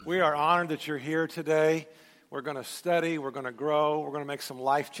We are honored that you're here today. We're going to study, we're going to grow, we're going to make some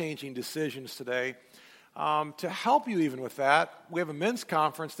life-changing decisions today. To help you even with that, we have a men's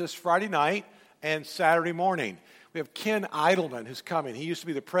conference this Friday night and Saturday morning. We have Ken Idleman who's coming. He used to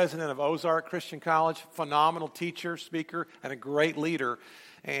be the president of Ozark Christian College, phenomenal teacher, speaker, and a great leader.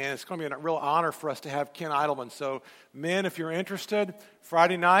 And it's going to be a real honor for us to have Ken Idleman. So men, if you're interested,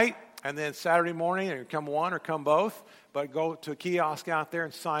 Friday night and then Saturday morning, and come one or come both, but go to a kiosk out there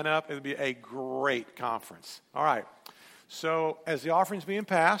and sign up. It'll be a great conference. All right. So as the offering's being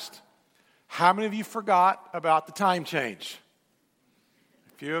passed, how many of you forgot about the time change?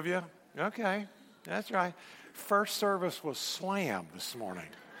 A few of you? Okay. That's right. First service was slammed this morning.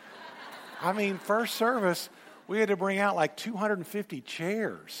 I mean, first service, we had to bring out like 250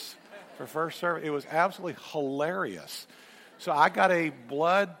 chairs for first service. It was absolutely hilarious. So I got a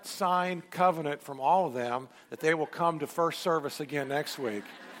blood-signed covenant from all of them that they will come to first service again next week.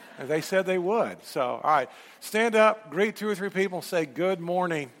 And they said they would. So, all right, stand up, greet two or three people, and say good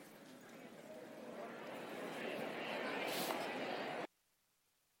morning.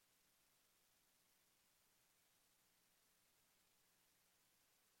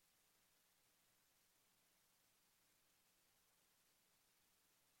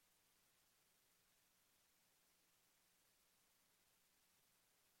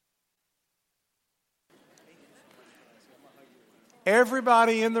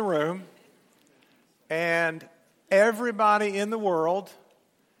 Everybody in the room and everybody in the world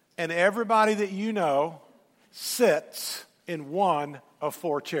and everybody that you know sits in one of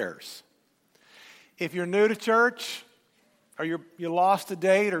four chairs. If you're new to church or you lost a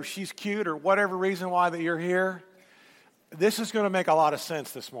date or she's cute or whatever reason why that you're here, this is going to make a lot of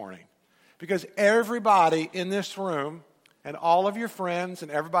sense this morning. Because everybody in this room and all of your friends and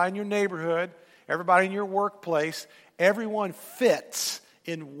everybody in your neighborhood, everybody in your workplace, everyone fits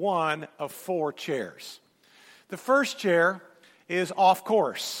in one of four chairs. The first chair is off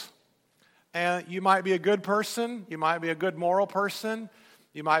course. And you might be a good person. You might be a good moral person.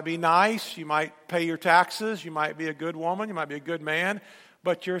 You might be nice. You might pay your taxes. You might be a good woman. You might be a good man.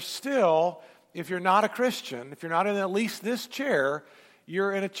 But you're still, if you're not a Christian, if you're not in at least this chair,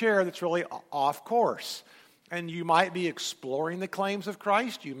 you're in a chair that's really off course. And you might be exploring the claims of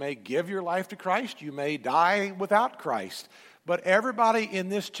Christ. You may give your life to Christ. You may die without Christ. But everybody in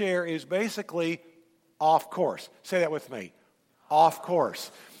this chair is basically off course. Say that with me. Off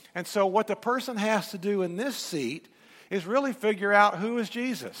course. And so what the person has to do in this seat is really figure out who is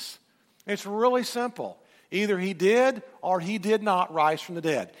Jesus. It's really simple. Either he did or he did not rise from the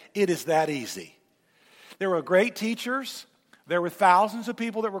dead. It is that easy. There were great teachers. There were thousands of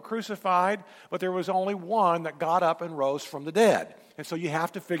people that were crucified, but there was only one that got up and rose from the dead. And so you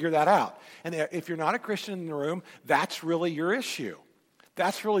have to figure that out. And if you're not a Christian in the room, that's really your issue.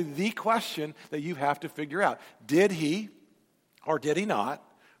 That's really the question that you have to figure out. Did he or did he not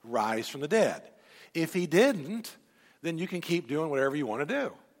rise from the dead? If he didn't, then you can keep doing whatever you want to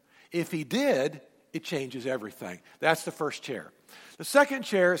do. If he did, it changes everything. That's the first chair. The second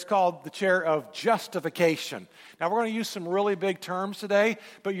chair is called the chair of justification. Now, we're going to use some really big terms today,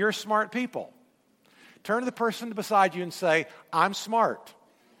 but you're smart people. Turn to the person beside you and say, I'm smart.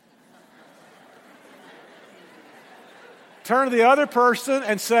 Turn to the other person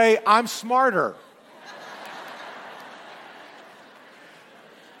and say, I'm smarter.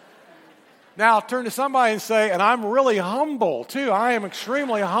 Now, turn to somebody and say, and I'm really humble, too. I am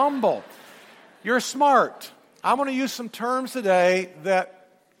extremely humble. You're smart. I'm going to use some terms today that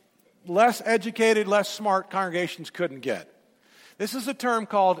less educated, less smart congregations couldn't get. This is a term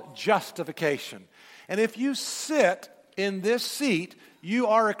called justification. And if you sit in this seat, you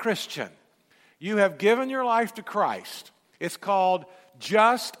are a Christian. You have given your life to Christ. It's called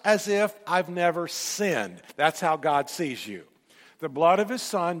just as if I've never sinned. That's how God sees you. The blood of his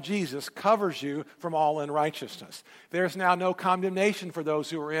Son, Jesus, covers you from all unrighteousness. There's now no condemnation for those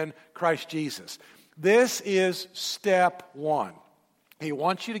who are in Christ Jesus. This is step one. He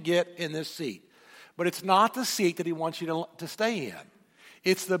wants you to get in this seat. But it's not the seat that he wants you to stay in.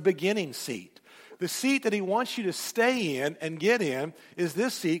 It's the beginning seat. The seat that he wants you to stay in and get in is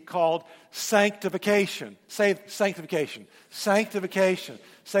this seat called sanctification. Say sanctification. Sanctification.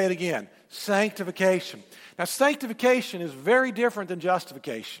 Say it again. Sanctification. Now, sanctification is very different than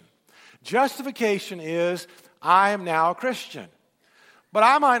justification. Justification is, I am now a Christian. But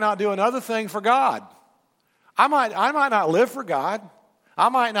I might not do another thing for God. I might not live for God. I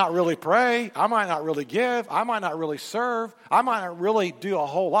might not really pray. I might not really give. I might not really serve. I might not really do a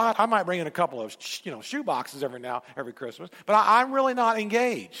whole lot. I might bring in a couple of shoe boxes every Christmas. But I'm really not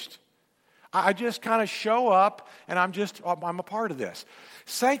engaged. I just kind of show up and I'm a part of this.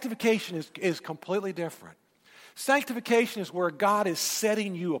 Sanctification is completely different. Sanctification is where God is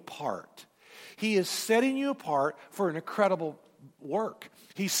setting you apart. He is setting you apart for an incredible work.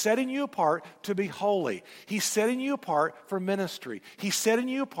 He's setting you apart to be holy. He's setting you apart for ministry. He's setting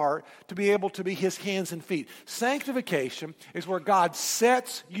you apart to be able to be His hands and feet. Sanctification is where God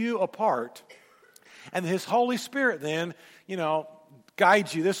sets you apart, and His Holy Spirit then,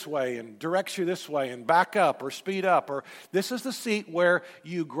 guides you this way and directs you this way and back up or speed up. Or this is the seat where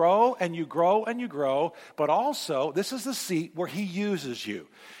you grow and you grow and you grow, but also this is the seat where He uses you.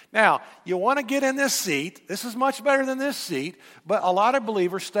 Now, you want to get in this seat. This is much better than this seat, but a lot of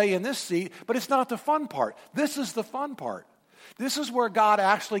believers stay in this seat, but it's not the fun part. This is the fun part. This is where God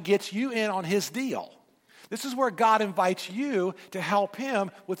actually gets you in on His deal. This is where God invites you to help Him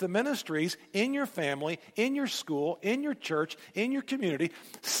with the ministries in your family, in your school, in your church, in your community.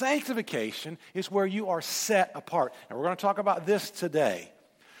 Sanctification is where you are set apart. And we're going to talk about this today.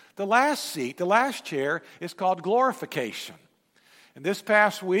 The last seat, the last chair, is called glorification. And this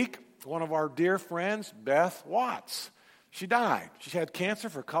past week, one of our dear friends, Beth Watts, she died. She had cancer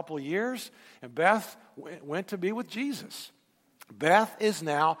for a couple of years, and Beth went to be with Jesus. Beth is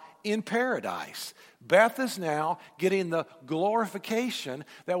now in paradise. Beth is now getting the glorification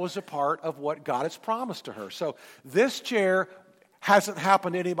that was a part of what God has promised to her. So this chair hasn't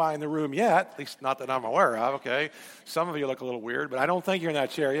happened to anybody in the room yet, at least not that I'm aware of, okay? Some of you look a little weird, but I don't think you're in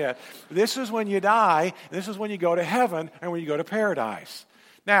that chair yet. This is when you die. This is when you go to heaven and when you go to paradise.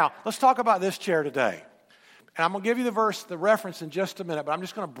 Now, let's talk about this chair today. And I'm going to give you the reference in just a minute, but I'm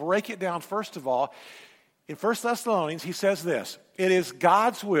just going to break it down first of all. In 1 Thessalonians, he says this: it is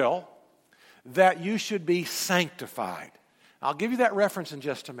God's will that you should be sanctified. I'll give you that reference in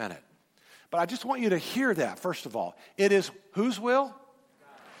just a minute. But I just want you to hear that, first of all. It is whose will?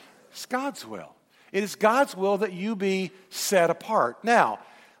 It's God's will. It is God's will that you be set apart. Now,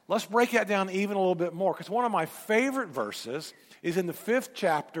 let's break that down even a little bit more, because one of my favorite verses is in the 5th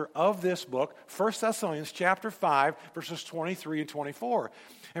chapter of this book, 1 Thessalonians chapter 5, verses 23 and 24.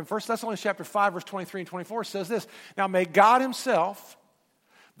 And 1 Thessalonians chapter 5, verse 23 and 24 says this: now may God Himself,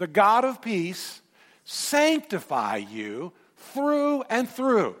 the God of peace, sanctify you through and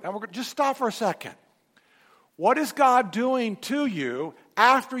through. Now, we're going to just stop for a second. What is God doing to you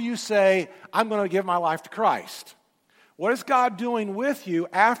after you say, I'm going to give my life to Christ? What is God doing with you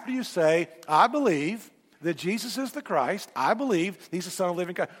after you say, I believe that Jesus is the Christ. I believe He's the Son of the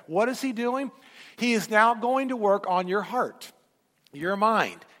living God. What is He doing? He is now going to work on your heart, your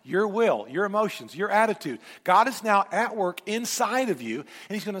mind, your will, your emotions, your attitude. God is now at work inside of you,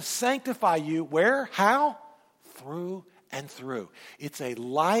 and He's going to sanctify you where? How? Through and through. It's a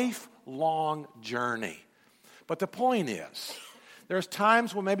lifelong journey. But the point is, there's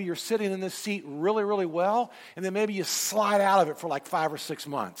times when maybe you're sitting in this seat really, really well, and then maybe you slide out of it for like 5 or 6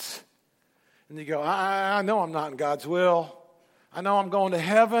 months. And you go, I know I'm not in God's will. I know I'm going to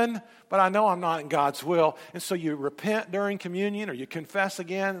heaven, but I know I'm not in God's will. And so you repent during communion, or you confess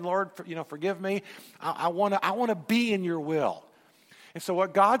again, Lord, forgive me. I want to be in your will. And so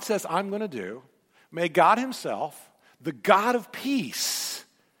what God says I'm going to do, may God Himself, the God of peace,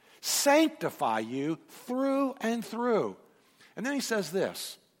 sanctify you through and through. And then He says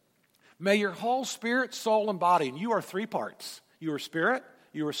this: may your whole spirit, soul, and body, and you are 3 parts. You are spirit,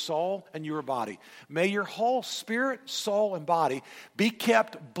 you are soul, and you are body. May your whole spirit, soul, and body be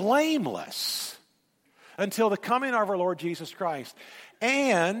kept blameless until the coming of our Lord Jesus Christ.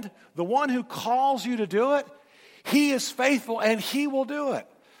 And the one who calls you to do it, He is faithful and He will do it.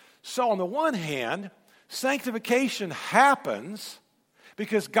 So on the one hand, sanctification happens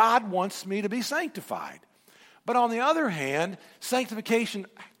because God wants me to be sanctified. But on the other hand, sanctification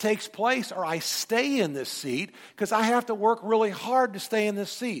takes place, or I stay in this seat, because I have to work really hard to stay in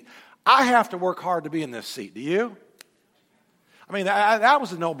this seat. I have to work hard to be in this seat. Do you? I mean, that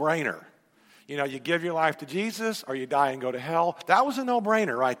was a no-brainer. You give your life to Jesus, or you die and go to hell. That was a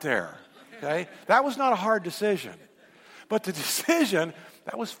no-brainer right there. Okay? That was not a hard decision. But the decision,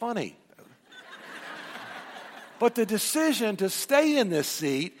 that was funny. But the decision to stay in this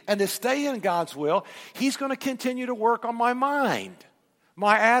seat and to stay in God's will, He's going to continue to work on my mind,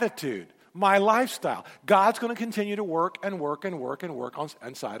 my attitude, my lifestyle. God's going to continue to work and work and work and work on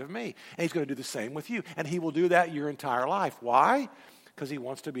inside of me. And He's going to do the same with you. And He will do that your entire life. Why? Because He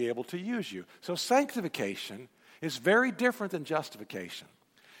wants to be able to use you. So sanctification is very different than justification.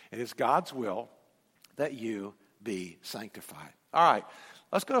 It is God's will that you be sanctified. All right,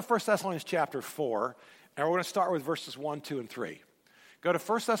 let's go to 1 Thessalonians chapter 4. And we're going to start with verses 1, 2, and 3. Go to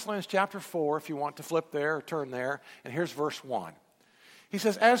 1 Thessalonians chapter 4 if you want to flip there or turn there. And here's verse 1. He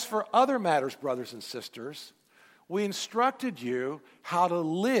says, as for other matters, brothers and sisters, we instructed you how to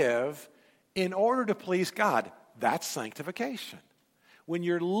live in order to please God. That's sanctification. When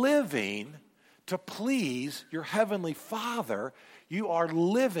you're living to please your heavenly Father, you are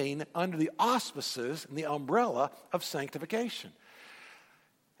living under the auspices and the umbrella of sanctification.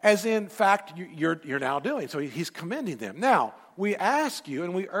 As in fact, you're now doing. So he's commending them. Now, we ask you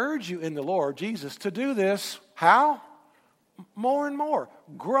and we urge you in the Lord Jesus to do this. How? More and more.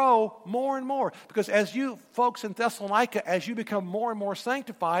 Grow more and more. Because as you folks in Thessalonica, as you become more and more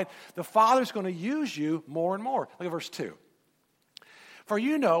sanctified, the Father's going to use you more and more. Look at verse 2. For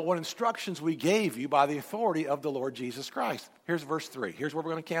you know what instructions we gave you by the authority of the Lord Jesus Christ. Here's verse 3. Here's where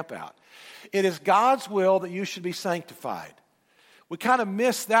we're going to camp out. It is God's will that you should be sanctified. We kind of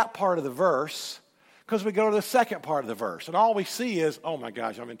miss that part of the verse because we go to the second part of the verse. And all we see is, oh my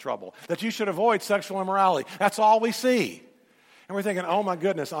gosh, I'm in trouble. That you should avoid sexual immorality. That's all we see. And we're thinking, oh my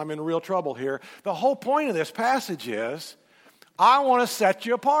goodness, I'm in real trouble here. The whole point of this passage is, I want to set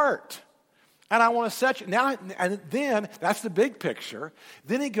you apart. And I want to set you, now, and then, that's the big picture.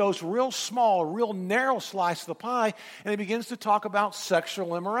 Then he goes real small, real narrow slice of the pie, and he begins to talk about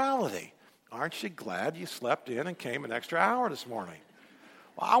sexual immorality. Aren't you glad you slept in and came an extra hour this morning?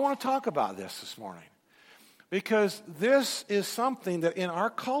 Well, I want to talk about this morning. Because this is something that in our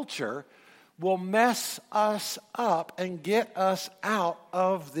culture will mess us up and get us out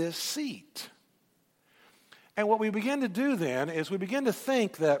of this seat. And what we begin to do then is we begin to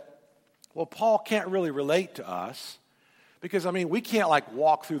think that, well, Paul can't really relate to us because, I mean, we can't like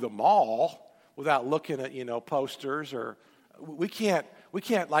walk through the mall without looking at, posters, or we can't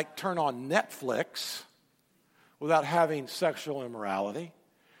like turn on Netflix without having sexual immorality.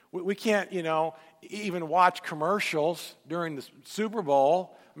 We can't, even watch commercials during the Super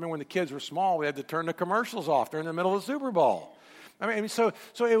Bowl. I mean, when the kids were small, we had to turn the commercials off during the middle of the Super Bowl. I mean, so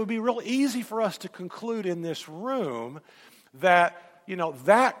it would be real easy for us to conclude in this room that,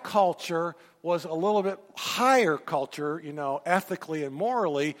 that culture was a little bit higher culture, ethically and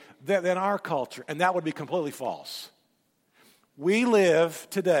morally than our culture. And that would be completely false. We live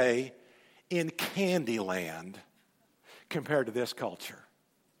today in Candyland compared to this culture.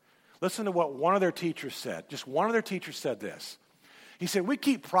 Listen to what one of their teachers said. Just one of their teachers said this. He said, we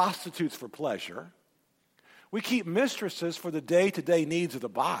keep prostitutes for pleasure. We keep mistresses for the day-to-day needs of the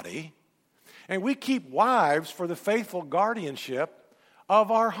body. And we keep wives for the faithful guardianship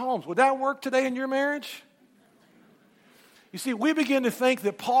of our homes. Would that work today in your marriage? You see, we begin to think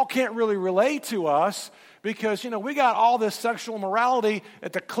that Paul can't really relate to us because, we got all this sexual morality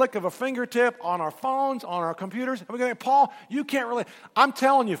at the click of a fingertip on our phones, on our computers. And we're going, Paul, you can't relate. I'm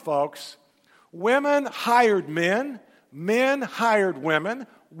telling you, folks, women hired men, men hired women,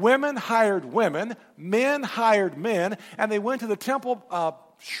 women hired women, men hired men, and they went to the temple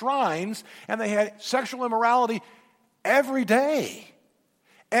shrines and they had sexual immorality every day.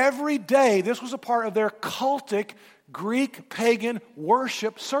 Every day, this was a part of their cultic Greek pagan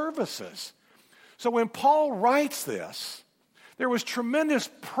worship services. So when Paul writes this, there was tremendous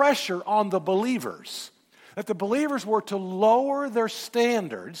pressure on the believers, that the believers were to lower their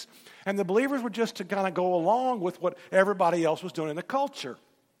standards, and the believers were just to kind of go along with what everybody else was doing in the culture.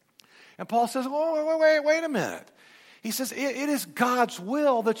 And Paul says, oh, wait a minute. He says, it is God's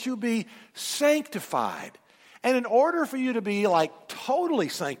will that you be sanctified. And in order for you to be like totally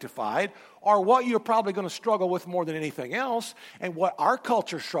sanctified, or what you're probably going to struggle with more than anything else, and what our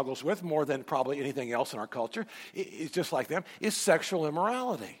culture struggles with more than probably anything else in our culture, it's just like them, is sexual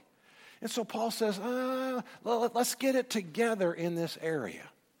immorality. And so Paul says, let's get it together in this area.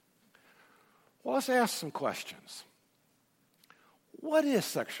 Well, let's ask some questions. What is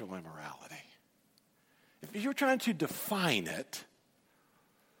sexual immorality? If you're trying to define it,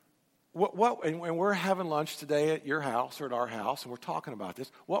 and we're having lunch today at your house or at our house, and we're talking about this,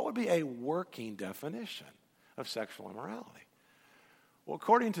 what would be a working definition of sexual immorality? Well,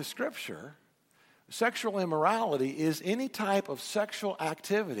 according to Scripture, sexual immorality is any type of sexual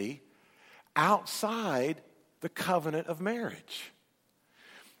activity outside the covenant of marriage.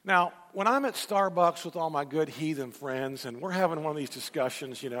 Now, when I'm at Starbucks with all my good heathen friends, and we're having one of these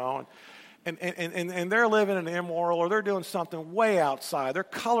discussions, and they're living an immoral, or they're doing something way outside. They're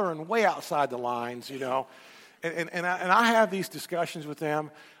coloring way outside the lines, And I have these discussions with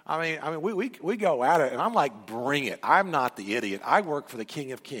them. I mean, we go at it, and I'm like, bring it. I'm not the idiot. I work for the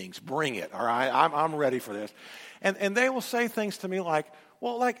King of Kings. Bring it. All right, I'm ready for this. And they will say things to me like,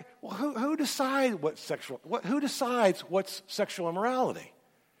 who decides who decides what's sexual immorality?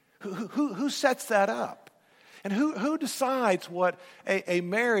 Who sets that up? And who decides what a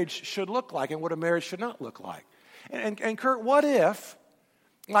marriage should look like and what a marriage should not look like? And Kurt, what if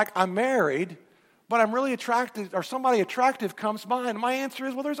Like I'm married, but I'm really attracted, or somebody attractive comes by, and my answer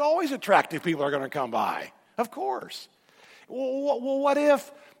is, well, there's always attractive people that are going to come by. Of course. Well, what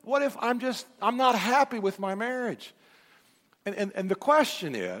if I'm not happy with my marriage? And the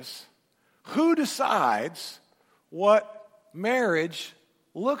question is, who decides what marriage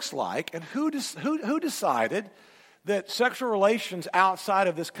looks like, and who decided that sexual relations outside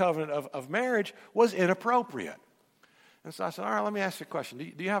of this covenant of marriage was inappropriate? And so I said, all right, let me ask you a question.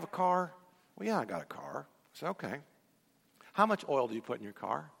 Do you have a car? Well, yeah, I got a car. I said, okay. How much oil do you put in your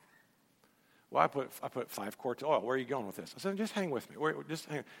car? Well, I put 5 quarts of oil. Where are you going with this? I said, just hang with me.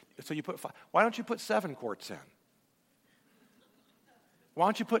 So you put 5. Why don't you put 7 quarts in? Why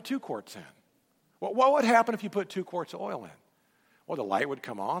don't you put 2 quarts in? Well, what would happen if you put 2 quarts of oil in? Well, the light would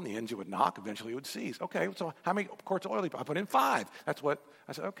come on, the engine would knock, eventually it would cease. Okay, so how many quarts of oil do you put? I put in 5. That's what,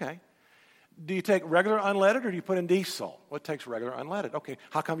 I said, okay. Do you take regular unleaded or do you put in diesel? Well, it takes regular unleaded. Okay,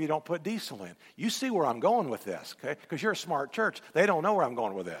 how come you don't put diesel in? You see where I'm going with this, okay? Because you're a smart church. They don't know where I'm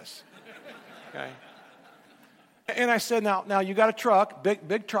going with this, okay? And I said, now you got a truck,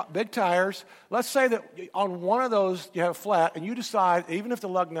 big tires. Let's say that on one of those you have a flat, and you decide, even if the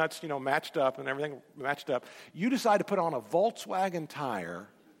lug nuts, matched up and everything matched up, you decide to put on a Volkswagen tire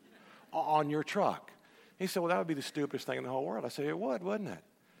on your truck. He said, well, that would be the stupidest thing in the whole world. I said, it would, wouldn't it?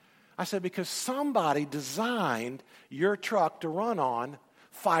 I said, because somebody designed your truck to run on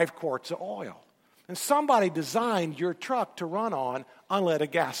 5 quarts of oil. And somebody designed your truck to run on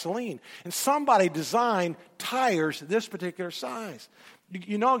unleaded gasoline. And somebody designed tires this particular size.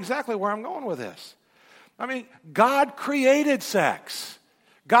 You know exactly where I'm going with this. I mean, God created sex.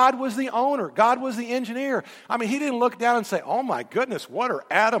 God was the owner. God was the engineer. I mean, he didn't look down and say, oh my goodness, what are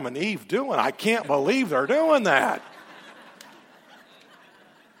Adam and Eve doing? I can't believe they're doing that.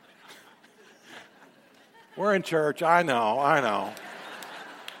 We're in church. I know.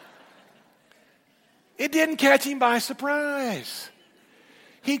 It didn't catch him by surprise.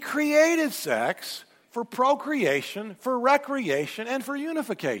 He created sex for procreation, for recreation, and for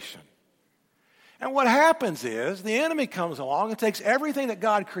unification. And what happens is the enemy comes along and takes everything that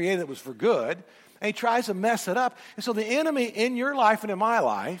God created that was for good, and he tries to mess it up. And so the enemy in your life and in my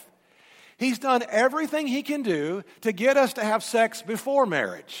life, he's done everything he can do to get us to have sex before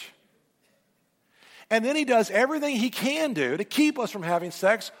marriage. And then he does everything he can do to keep us from having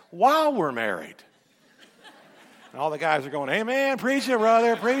sex while we're married. And all the guys are going, amen, preach it,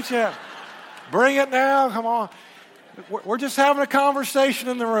 brother, preach it. Bring it now, come on. We're just having a conversation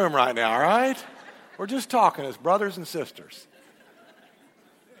in the room right now, all right? We're just talking as brothers and sisters.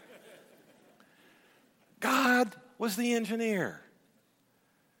 God was the engineer.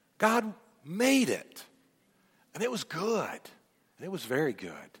 God made it. And it was good. And it was very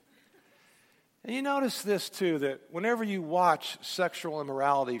good. And you notice this too, that whenever you watch sexual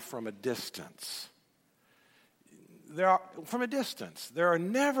immorality from a distance, there are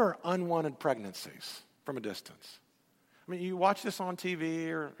never unwanted pregnancies from a distance. I mean, you watch this on TV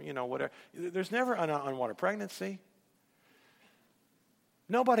or, whatever. There's never an unwanted pregnancy.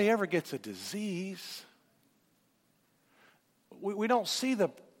 Nobody ever gets a disease. We don't see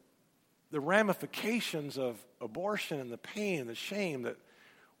the ramifications of abortion and the pain and the shame that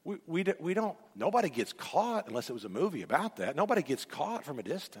we don't. Nobody gets caught unless it was a movie about that. Nobody gets caught from a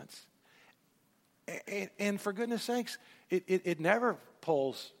distance. And for goodness sakes, it never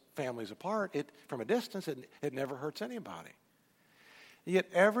pulls families apart. From a distance, it never hurts anybody. Yet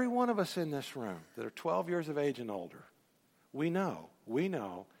every one of us in this room that are 12 years of age and older, we know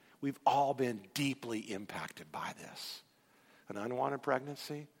we've all been deeply impacted by this. An unwanted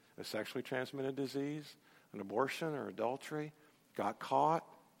pregnancy, a sexually transmitted disease, an abortion or adultery, got caught,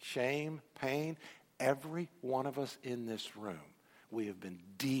 shame, pain. Every one of us in this room, we have been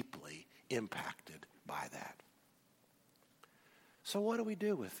deeply impacted by that. So what do we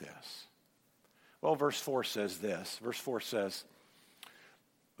do with this? Well, verse 4 says this. Verse 4 says,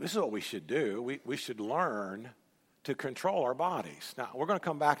 this is what we should do. We should learn to control our bodies. Now, we're going to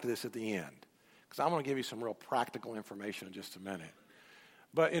come back to this at the end, because I'm going to give you some real practical information in just a minute.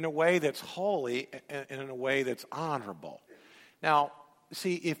 But in a way that's holy and in a way that's honorable. Now,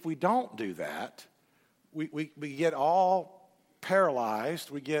 see, if we don't do that, we get all paralyzed,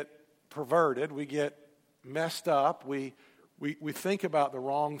 we get perverted, we get messed up, we think about the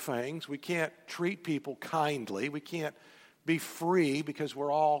wrong things, we can't treat people kindly, we can't be free because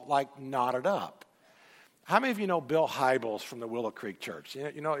we're all like knotted up. How many of you know Bill Hybels from the Willow Creek Church?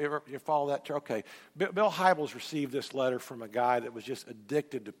 You follow that church? Okay. Bill Hybels received this letter from a guy that was just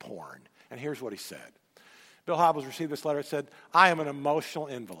addicted to porn. And here's what he said. Bill Hybels received this letter. It said, I am an emotional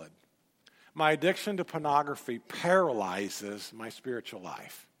invalid. My addiction to pornography paralyzes my spiritual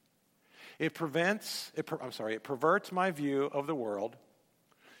life. It perverts my view of the world,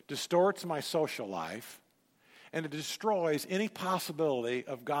 distorts my social life, and it destroys any possibility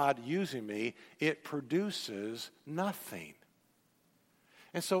of God using me. It produces nothing.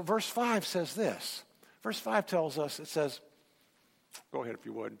 And so verse 5 says this. Verse 5 tells us, it says, go ahead if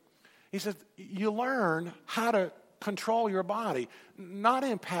you would. He says, you learn how to control your body, not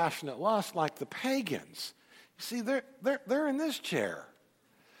in passionate lust like the pagans. You see, they're in this chair.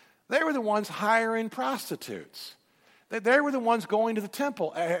 They were the ones hiring prostitutes. They were the ones going to the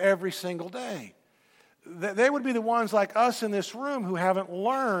temple every single day. They would be the ones like us in this room who haven't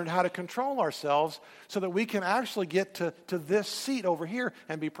learned how to control ourselves so that we can actually get to this seat over here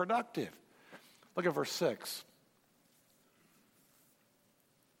and be productive. Look at verse 6.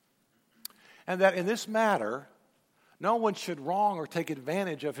 And that in this matter, no one should wrong or take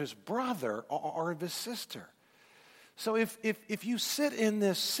advantage of his brother or of his sister. So if you sit in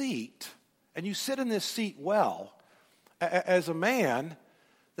this seat, and you sit in this seat well, as a man,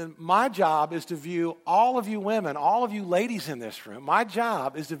 then my job is to view all of you women, all of you ladies in this room, my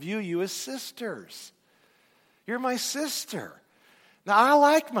job is to view you as sisters. You're my sister. Now, I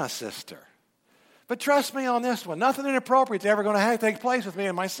like my sister. But trust me on this one, nothing inappropriate is ever going to take place with me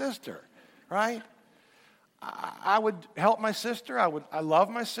and my sister, right? I would help my sister. I love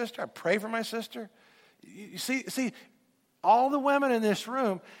my sister. I pray for my sister. You see, all the women in this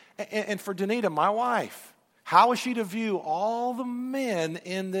room, and for Danita, my wife, how is she to view all the men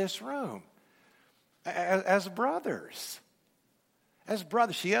in this room? As brothers. As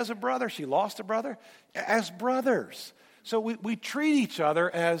brothers. She has a brother. She lost a brother. As brothers. So we treat each other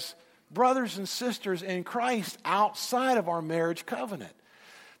as brothers and sisters in Christ outside of our marriage covenant.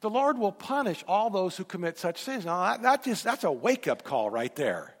 The Lord will punish all those who commit such sins. Now, that's a wake-up call right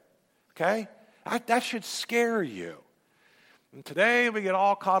there. Okay? That should scare you. And today we get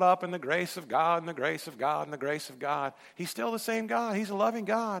all caught up in the grace of God and the grace of God and the grace of God. He's still the same God. He's a loving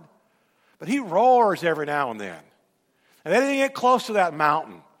God. But he roars every now and then. And they didn't get close to that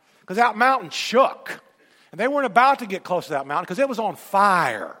mountain because that mountain shook. And they weren't about to get close to that mountain because it was on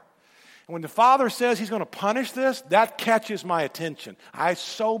fire. And when the Father says he's going to punish this, that catches my attention. I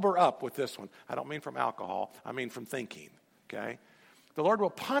sober up with this one. I don't mean from alcohol. I mean from thinking. Okay? The Lord will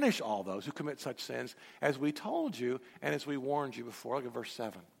punish all those who commit such sins as we told you and as we warned you before. Look at verse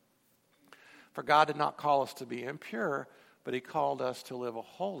 7. For God did not call us to be impure, but he called us to live a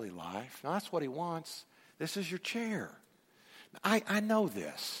holy life. Now that's what he wants. This is your chair. I know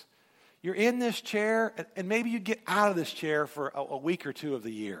this. You're in this chair, and maybe you get out of this chair for a week or two of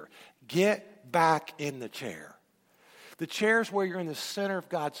the year. Get back in the chair. The chair's where you're in the center of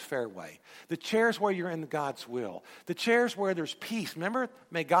God's fairway. The chair's where you're in God's will. The chair's where there's peace. Remember,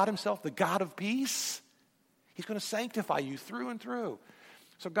 may God himself, the God of peace, he's going to sanctify you through and through.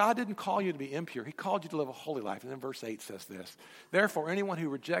 So God didn't call you to be impure. He called you to live a holy life. And then verse 8 says this. Therefore, anyone who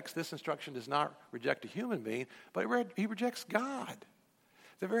rejects this instruction does not reject a human being, but he rejects God,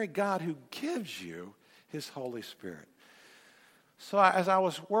 the very God who gives you his Holy Spirit. So as I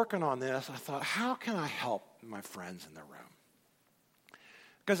was working on this, I thought, how can I help my friends in the room?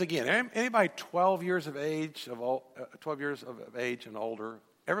 Because again, anybody 12 years of age and older,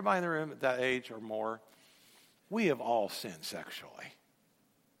 everybody in the room at that age or more, we have all sinned sexually.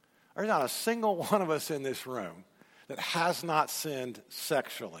 There's not a single one of us in this room that has not sinned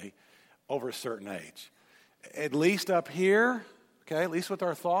sexually over a certain age. At least up here, okay, at least with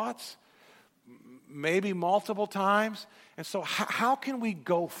our thoughts, maybe multiple times. And so how can we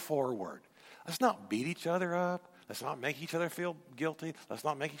go forward? Let's not beat each other up. Let's not make each other feel guilty. Let's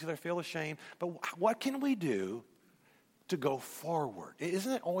not make each other feel ashamed. But what can we do to go forward?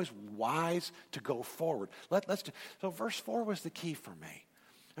 Isn't it always wise to go forward? So verse 4 was the key for me.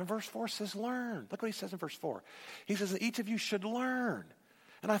 And verse 4 says learn. Look what he says in verse 4. He says that each of you should learn.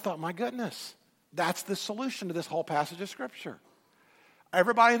 And I thought, my goodness, that's the solution to this whole passage of Scripture.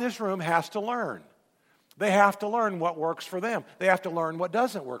 Everybody in this room has to learn. They have to learn what works for them. They have to learn what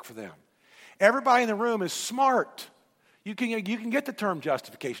doesn't work for them. Everybody in the room is smart. You can get the term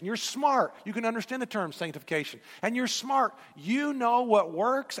justification. You're smart. You can understand the term sanctification. And you're smart. You know what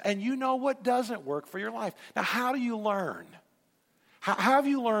works and you know what doesn't work for your life. Now, how do you learn? How have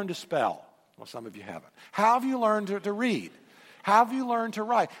you learned to spell? Well, some of you haven't. How have you learned to read? How have you learned to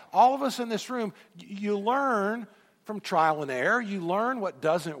write? All of us in this room, you learn from trial and error. You learn what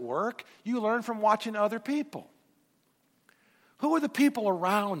doesn't work. You learn from watching other people. Who are the people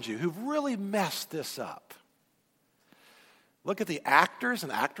around you who've really messed this up? Look at the actors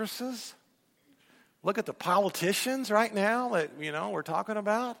and actresses. Look at the politicians right now that, we're talking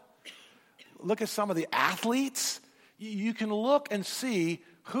about. look at some of the athletes, you can look and see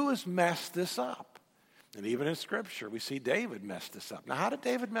who has messed this up. And even in Scripture, we see David messed this up. Now, how did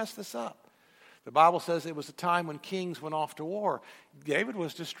David mess this up? The Bible says it was a time when kings went off to war. David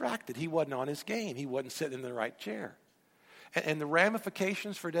was distracted. He wasn't on his game. He wasn't sitting in the right chair. And the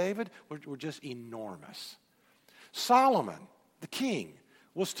ramifications for David were just enormous. Solomon, the king,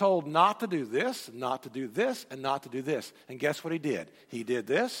 was told not to do this, not to do this, and not to do this. And guess what he did? He did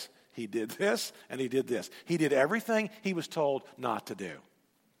this, he did this, and he did this. He did everything he was told not to do.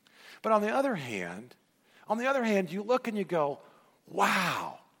 But on the other hand, you look and you go,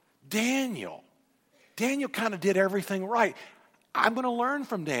 wow, Daniel kind of did everything right. I'm going to learn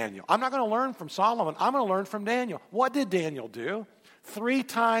from Daniel. I'm not going to learn from Solomon. I'm going to learn from Daniel. What did Daniel do? 3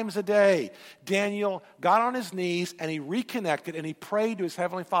 times a day, Daniel got on his knees and he reconnected and he prayed to his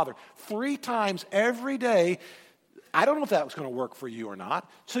Heavenly Father. 3 times every day. I don't know if that was going to work for you or not.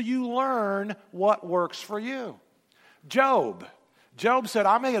 So you learn what works for you. Job said,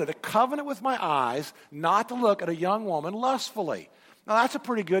 I made it a covenant with my eyes not to look at a young woman lustfully. Now that's a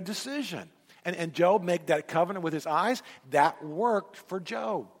pretty good decision. And Job made that covenant with his eyes. That worked for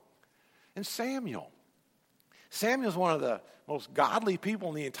Job. And Samuel's one of the most godly people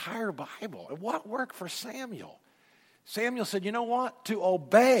in the entire Bible. And what worked for Samuel? Samuel said, you know what? To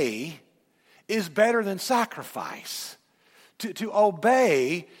obey is better than sacrifice. To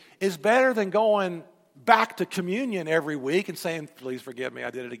obey is better than going back to communion every week and saying, please forgive me, I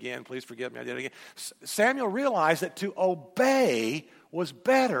did it again. Please forgive me, I did it again. Samuel realized that to obey was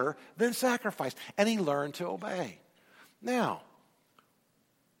better than sacrifice. And he learned to obey. Now,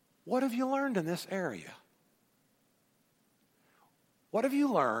 what have you learned in this area? What have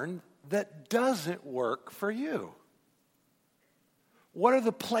you learned that doesn't work for you? What are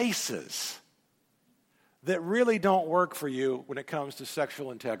the places that really don't work for you when it comes to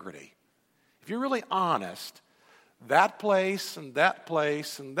sexual integrity? If you're really honest, that place and that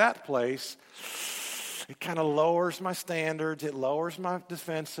place and that place, it kind of lowers my standards, it lowers my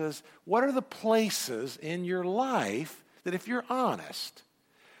defenses. What are the places in your life that, if you're honest,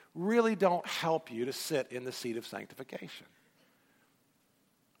 really don't help you to sit in the seat of sanctification?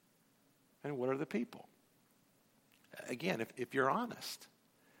 And what are the people? Again, if you're honest,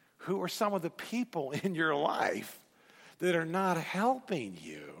 who are some of the people in your life that are not helping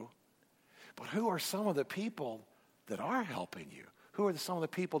you, but who are some of the people that are helping you? Who are some of the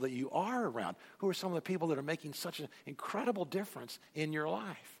people that you are around? Who are some of the people that are making such an incredible difference in your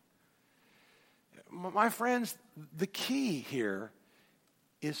life? My friends, the key here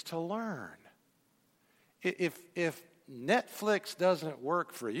is to learn. If Netflix doesn't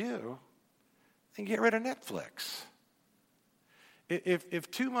work for you, then get rid of Netflix. If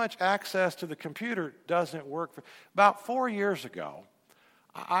too much access to the computer doesn't work about 4 years ago,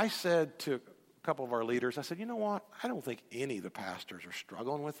 I said to a couple of our leaders, I said, you know what? I don't think any of the pastors are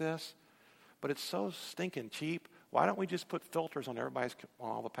struggling with this, but it's so stinking cheap. Why don't we just put filters on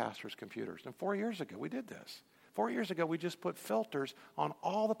all the pastors' computers? And 4 years ago, we did this. 4 years ago, we just put filters on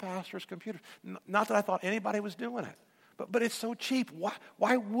all the pastors' computers. Not that I thought anybody was doing it, but it's so cheap.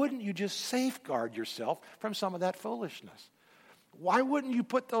 Why wouldn't you just safeguard yourself from some of that foolishness? Why wouldn't you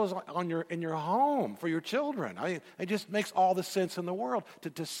put those in your home for your children? I mean, it just makes all the sense in the world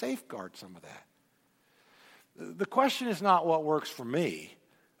to safeguard some of that. The question is not what works for me.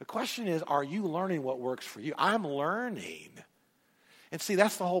 The question is, are you learning what works for you? I'm learning. And see,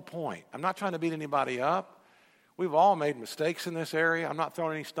 that's the whole point. I'm not trying to beat anybody up. We've all made mistakes in this area. I'm not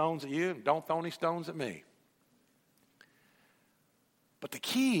throwing any stones at you. Don't throw any stones at me. But the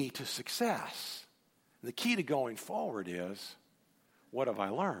key to success, the key to going forward is, what have I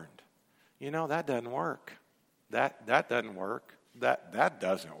learned? You know, that doesn't work. That doesn't work. That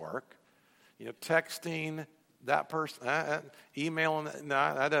doesn't work. You know, texting that person, emailing,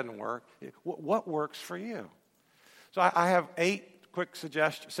 that doesn't work. What works for you? So I have 8 quick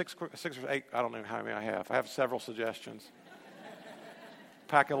suggestions, 6 or 8, I don't know how many I have. I have several suggestions.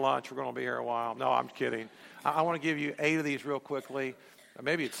 Pack a lunch, we're going to be here a while. No, I'm kidding. I want to give you 8 of these real quickly.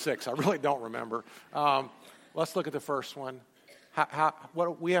 Maybe it's 6, I really don't remember. Let's look at the first one.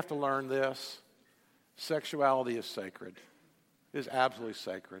 What we have to learn this. Sexuality is sacred. It is absolutely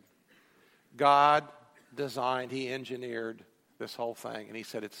sacred. God designed, He engineered this whole thing, and He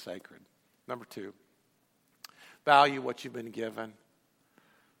said it's sacred. Number 2, value what you've been given.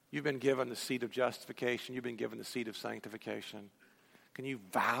 You've been given the seat of justification. You've been given the seat of sanctification. Can you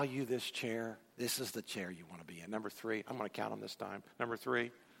value this chair? This is the chair you want to be in. Number 3, I'm going to count them this time. Number 3,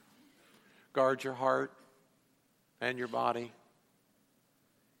 guard your heart and your body.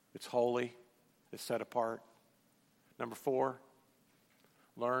 It's holy. It's set apart. Number 4,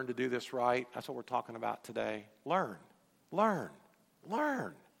 Learn to do this right. That's what we're talking about today. Learn. Learn.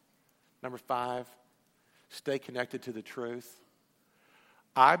 Learn. Number 5, stay connected to the truth.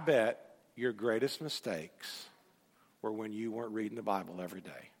 I bet your greatest mistakes were when you weren't reading the Bible every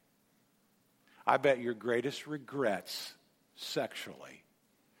day. I bet your greatest regrets sexually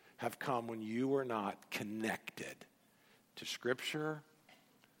have come when you were not connected to Scripture,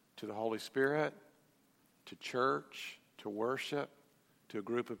 to the Holy Spirit, to church, to worship, to a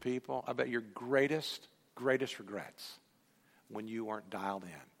group of people. I bet your greatest regrets when you weren't dialed in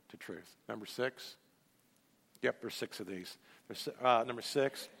to truth. Number 6. Yep, there's 6 of these. Number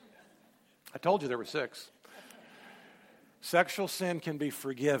 6. I told you there were 6. Sexual sin can be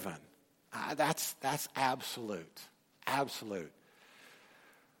forgiven. That's absolute. Absolute.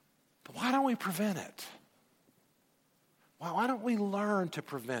 But why don't we prevent it? Why don't we learn to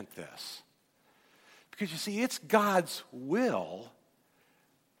prevent this? Because you see, it's God's will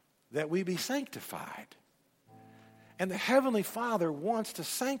that we be sanctified. And the Heavenly Father wants to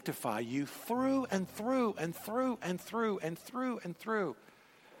sanctify you through and through and through and through and through and through.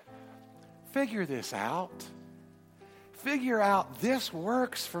 Figure this out. Figure out, this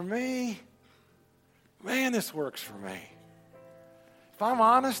works for me. Man, this works for me. If I'm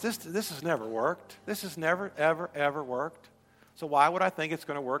honest, this has never worked. This has never, ever, ever worked. So why would I think it's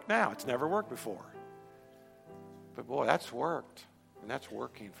going to work now? It's never worked before. But boy, that's worked. And that's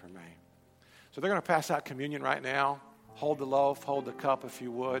working for me. So they're going to pass out communion right now. Hold the loaf, hold the cup if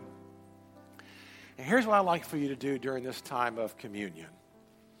you would. And here's what I'd like for you to do during this time of communion.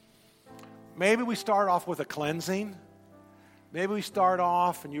 Maybe we start off with a cleansing. Maybe we start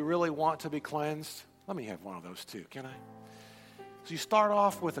off and you really want to be cleansed. Let me have one of those too, can I? So you start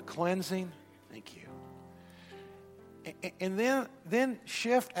off with a cleansing. Thank you. And then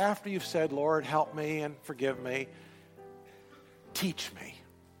shift after you've said, Lord, help me and forgive me. Teach me.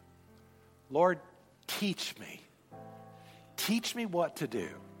 Lord, teach me. Teach me what to do.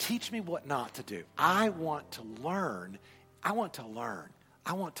 Teach me what not to do. I want to learn. I want to learn.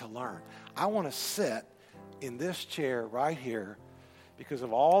 I want to learn. I want to sit in this chair right here because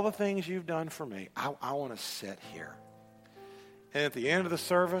of all the things you've done for me. I want to sit here. And at the end of the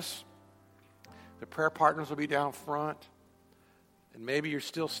service, the prayer partners will be down front. And maybe you're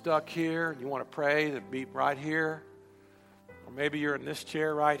still stuck here and you want to pray to be right here. Or maybe you're in this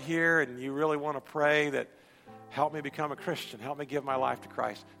chair right here and you really want to pray that help me become a Christian. Help me give my life to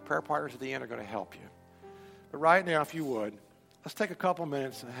Christ. Prayer partners at the end are going to help you. But right now, if you would, let's take a couple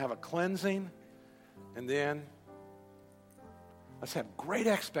minutes and have a cleansing. And then let's have great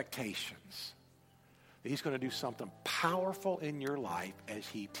expectations that He's going to do something powerful in your life as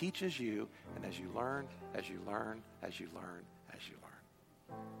He teaches you and as you learn, as you learn, as you learn, as you learn.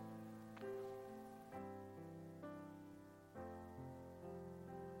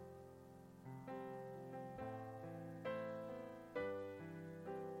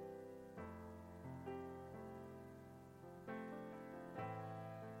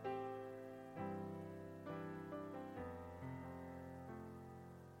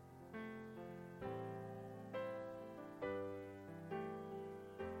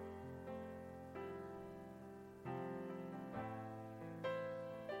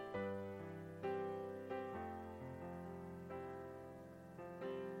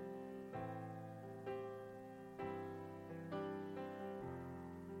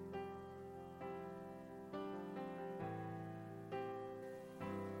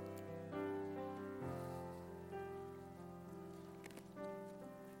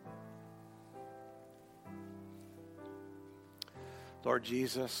 Lord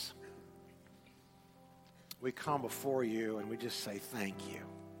Jesus, we come before you and we just say thank you.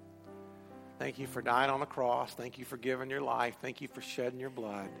 Thank you for dying on the cross. Thank you for giving your life. Thank you for shedding your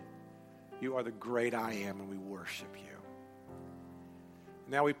blood. You are the great I am, and we worship you.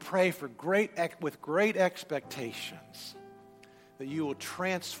 Now we pray for with great expectations that you will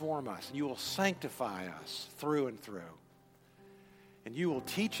transform us and you will sanctify us through and through. And you will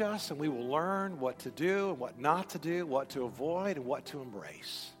teach us and we will learn what to do and what not to do, what to avoid and what to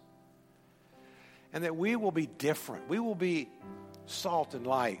embrace. And that we will be different. We will be salt and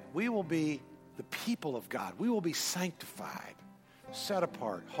light. We will be the people of God. We will be sanctified, set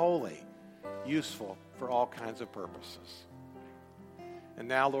apart, holy, useful for all kinds of purposes. And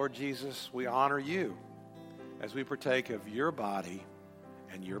now, Lord Jesus, we honor you as we partake of your body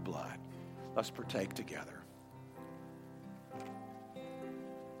and your blood. Let's partake together.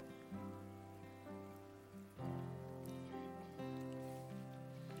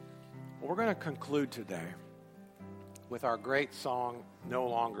 We're going to conclude today with our great song, No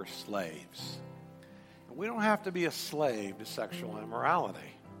Longer Slaves. We don't have to be a slave to sexual immorality.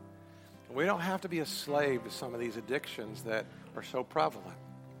 We don't have to be a slave to some of these addictions that are so prevalent.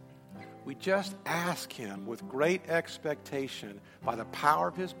 We just ask him with great expectation by the power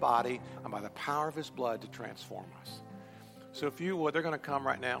of his body and by the power of his blood to transform us. So if you would, they're going to come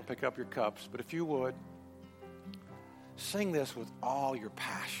right now and pick up your cups, but if you would, sing this with all your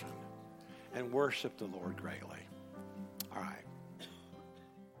passion and worship the Lord greatly. All right.